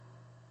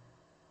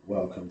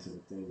Welcome to the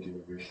Think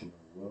Generational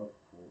Wealth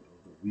Quote of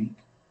the Week.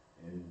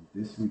 And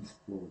this week's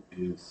quote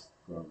is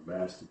from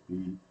Master P.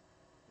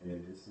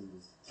 And this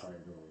is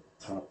titled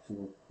Top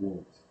 4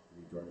 Quotes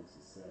Regarding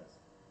Success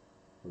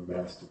from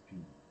Master P.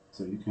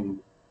 So you can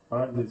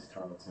find this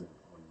content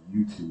on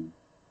YouTube.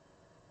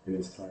 And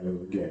it's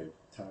titled, again,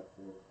 Top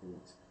 4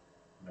 Quotes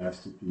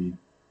Master P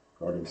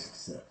Regarding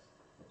Success.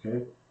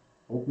 Okay?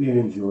 Hope you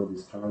enjoyed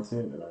this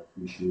content and I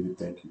appreciate it.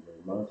 Thank you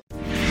very much.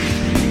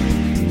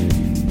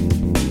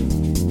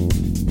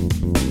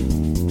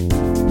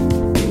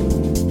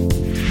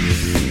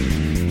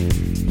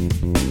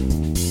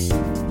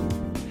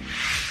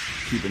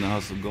 Keeping the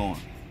hustle going.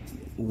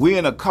 We're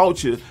in a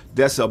culture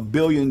that's a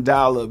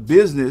billion-dollar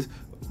business,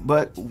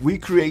 but we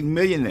create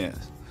millionaires.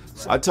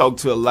 So I talk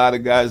to a lot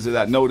of guys that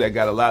I know that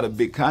got a lot of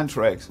big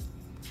contracts,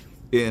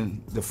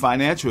 and the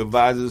financial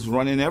advisors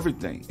running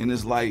everything. And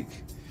it's like,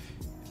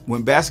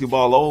 when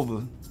basketball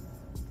over,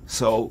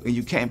 and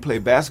you can't play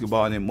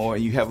basketball anymore,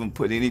 and you haven't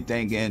put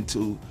anything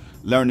into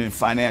learning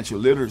financial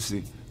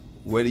literacy,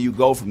 where do you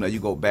go from there? You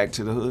go back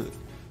to the hood.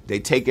 They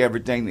take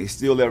everything, they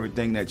steal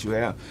everything that you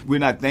have. We're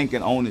not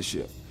thinking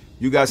ownership.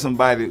 You got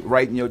somebody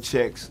writing your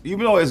checks.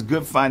 Even though there's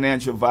good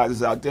financial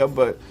advisors out there,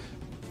 but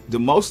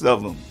most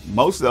of them,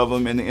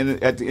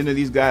 at the end of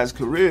these guys'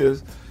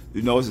 careers,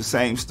 it's the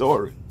same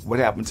story. What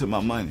happened to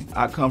my money?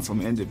 I come from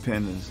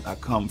independence. I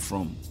come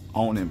from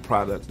owning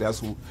product.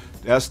 That's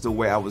the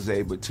way I was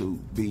able to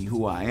be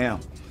who I am.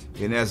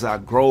 And as I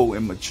grow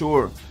and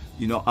mature,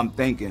 I'm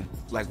thinking,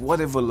 like, what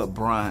if a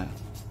LeBron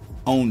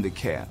owned the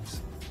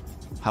Cavs?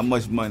 How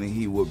much money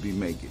he would be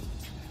making?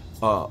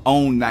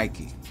 Own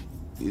Nike.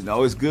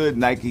 It's good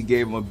Nike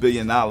gave him $1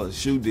 billion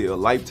shoe deal,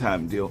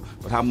 lifetime deal,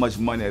 but how much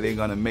money are they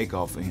gonna make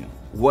off of him?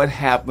 What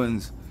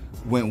happens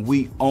when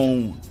we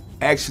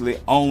actually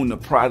own the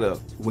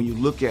product? When you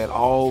look at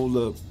all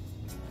the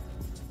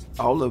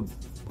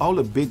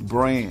big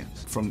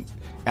brands, from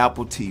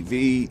Apple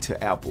TV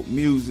to Apple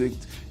Music,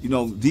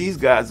 these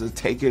guys are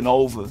taking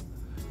over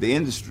the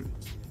industry.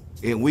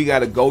 And we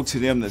gotta go to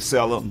them to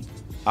sell them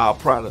our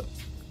product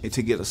and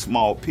to get a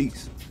small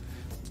piece.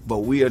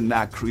 But we are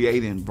not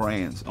creating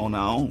brands on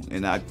our own.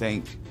 And I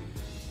think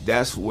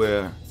that's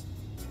where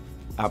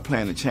I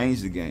plan to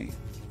change the game.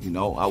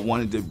 I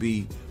wanted to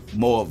be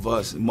more of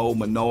us, more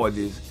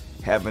minorities,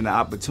 having the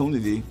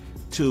opportunity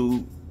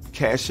to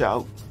cash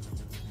out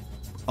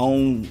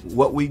on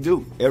what we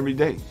do every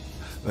day.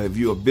 If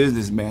you're a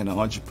businessman, an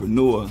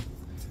entrepreneur,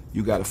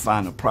 you got to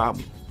find a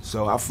problem.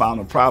 So I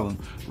found a problem.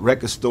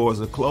 Record stores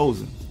are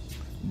closing,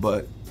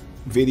 but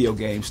video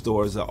game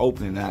stores are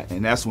opening,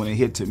 and that's when it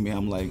hit to me.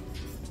 I'm like,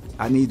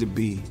 I need to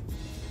be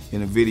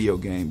in a video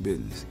game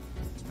business.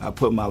 I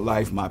put my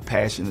life, my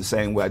passion, the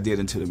same way I did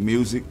into the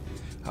music,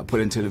 I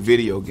put into the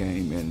video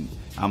game, and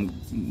I'm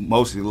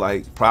mostly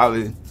like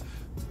probably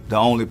the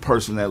only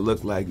person that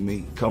looked like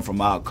me, come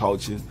from our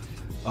culture,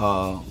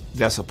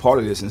 that's a part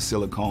of this in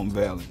Silicon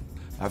Valley.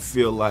 I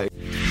feel like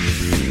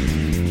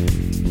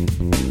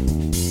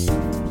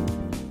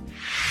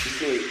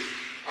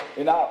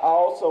and I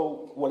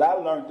also, what I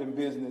learned in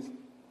business,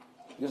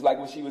 just like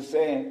what she was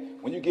saying,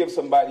 when you give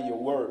somebody your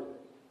word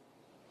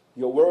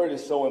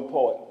is so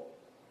important.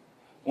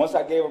 Once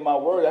I gave her my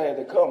word, I had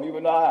to come.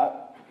 Even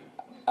though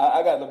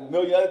I got a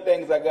million other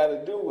things I got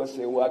to do, I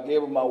said, well, I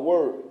gave her my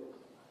word.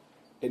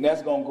 And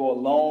that's going to go a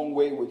long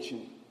way with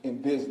you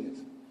in business.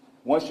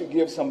 Once you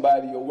give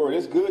somebody your word,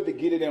 it's good to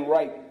get it in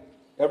writing,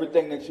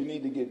 everything that you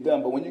need to get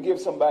done. But when you give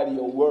somebody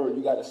your word,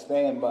 you got to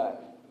stand by it.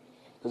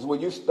 Because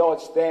when you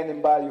start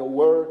standing by your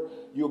word,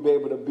 you'll be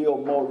able to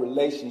build more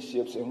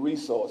relationships and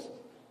resources.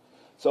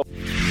 So,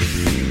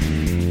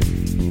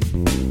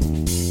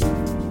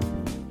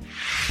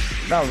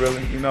 not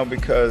really,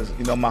 because,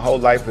 my whole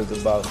life is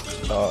about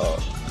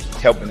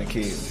helping the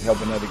kids,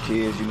 helping other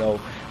kids,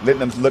 letting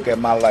them look at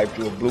my life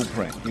through a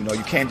blueprint. You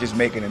can't just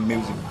make it in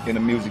the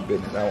music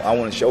business. I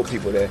want to show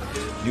people that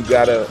you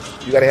gotta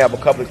have a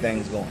couple of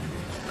things going.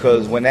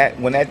 Because when that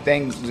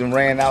thing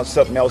ran out,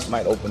 something else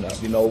might open up.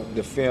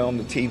 The film,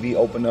 the TV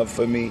opened up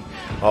for me,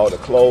 all the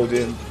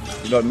clothing.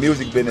 The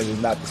music business is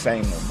not the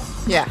same no more.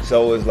 Yeah.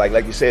 So it's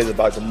like you said, it's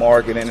about the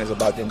marketing, it's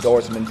about the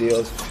endorsement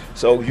deals.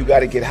 So you got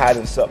to get hot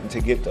in something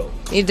to get those.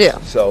 You do.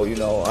 So,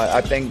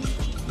 I think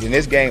in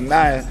this game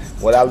now,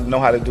 what I know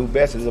how to do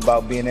best is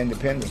about being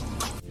independent.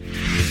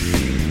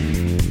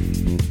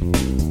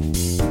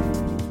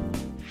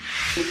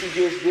 What you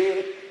just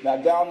did, now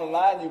down the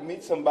line you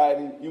meet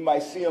somebody, you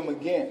might see them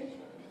again.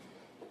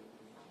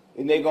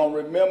 And they're going to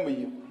remember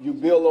you. You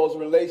build those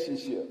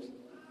relationships.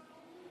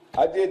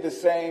 I did the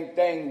same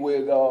thing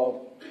with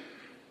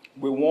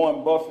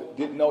Warren Buffett.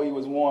 Didn't know he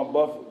was Warren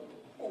Buffett.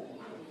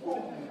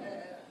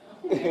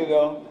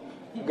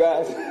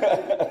 Guys,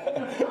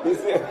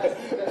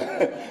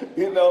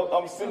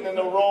 I'm sitting in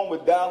the room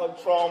with Donald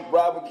Trump,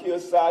 Robert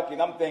Kiyosaki,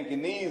 and I'm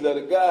thinking, these are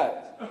the guys.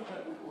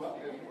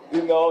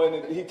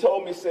 And he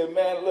told me, he said,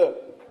 man,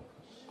 look,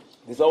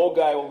 this old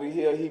guy over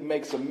here, he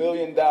makes $1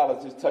 million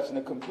just touching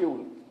a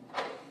computer.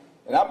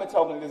 And I've been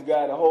talking to this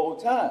guy the whole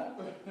time.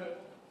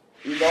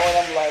 And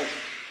I'm like,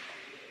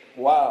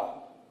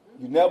 wow.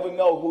 You never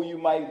know who you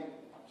might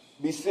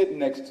be sitting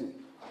next to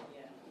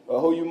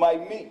or who you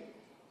might meet.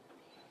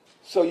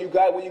 So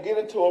when you get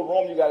into a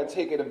room, you got to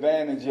take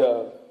advantage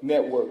of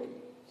networking,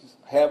 just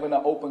having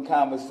an open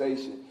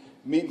conversation,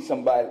 meeting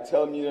somebody,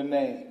 telling them your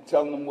name,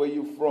 telling them where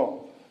you're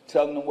from,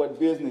 telling them what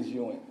business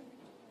you're in.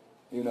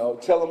 You know,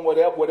 tell them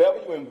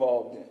whatever you're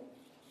involved in.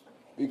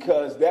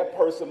 Because that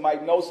person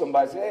might know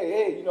somebody, say,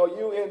 hey, you know,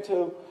 you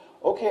into,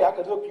 okay, I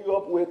could hook you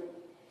up with,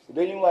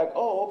 then you're like,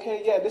 oh,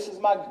 okay, yeah, this is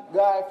my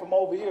guy from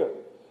over here.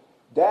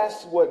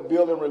 That's what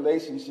building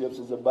relationships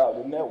is about,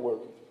 the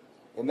networking.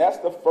 And that's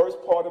the first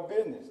part of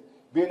business,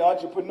 being an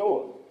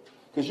entrepreneur.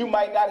 Because you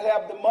might not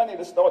have the money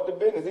to start the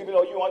business, even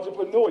though you're an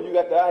entrepreneur, you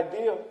got the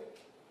idea.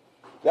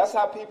 That's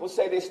how people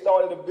say they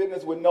started a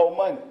business with no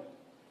money.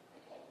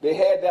 They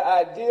had the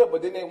idea,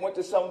 but then they went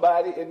to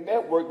somebody and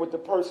networked with the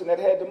person that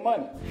had the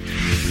money.